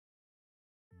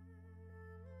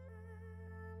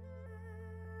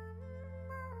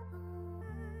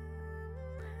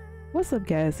What's up,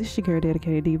 guys? It's your girl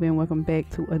Dedicated Diva, and welcome back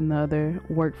to another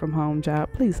work from home job.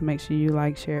 Please make sure you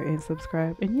like, share, and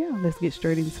subscribe. And yeah, let's get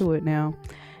straight into it now.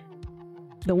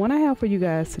 The one I have for you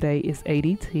guys today is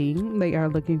ADT. They are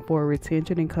looking for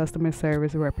retention and customer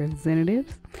service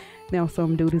representatives. Now,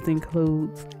 some duties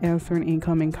includes answering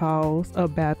incoming calls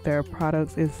about their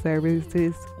products and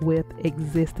services with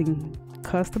existing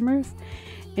customers,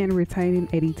 and retaining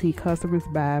ADT customers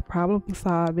by problem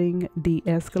solving,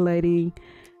 de-escalating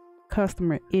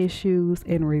customer issues,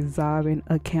 and resolving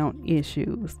account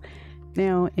issues.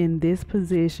 Now, in this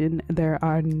position, there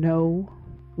are no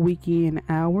weekend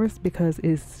hours because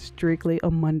it's strictly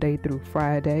a Monday through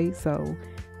Friday. So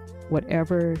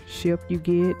whatever shift you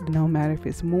get, no matter if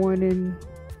it's morning,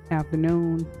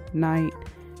 afternoon, night,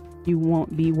 you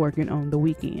won't be working on the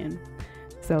weekend.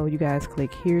 So you guys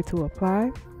click here to apply,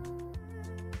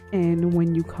 and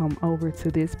when you come over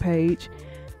to this page,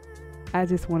 I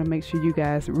just want to make sure you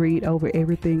guys read over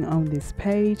everything on this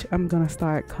page. I'm going to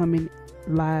start coming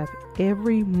live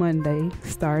every Monday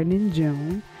starting in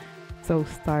June. So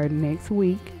starting next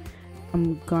week,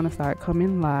 I'm going to start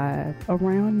coming live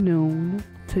around noon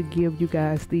to give you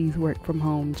guys these work from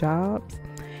home jobs.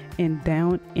 And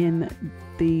down in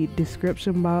the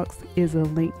description box is a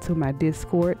link to my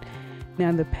Discord.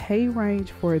 Now, the pay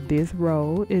range for this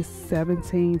role is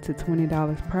 $17 to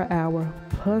 $20 per hour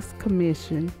plus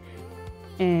commission,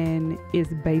 and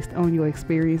it's based on your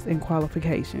experience and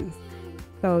qualifications.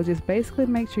 So just basically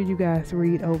make sure you guys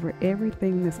read over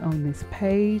everything that's on this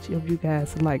page. If you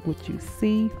guys like what you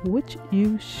see, which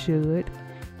you should,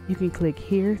 you can click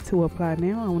here to apply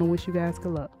now. I want to wish you guys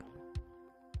good luck.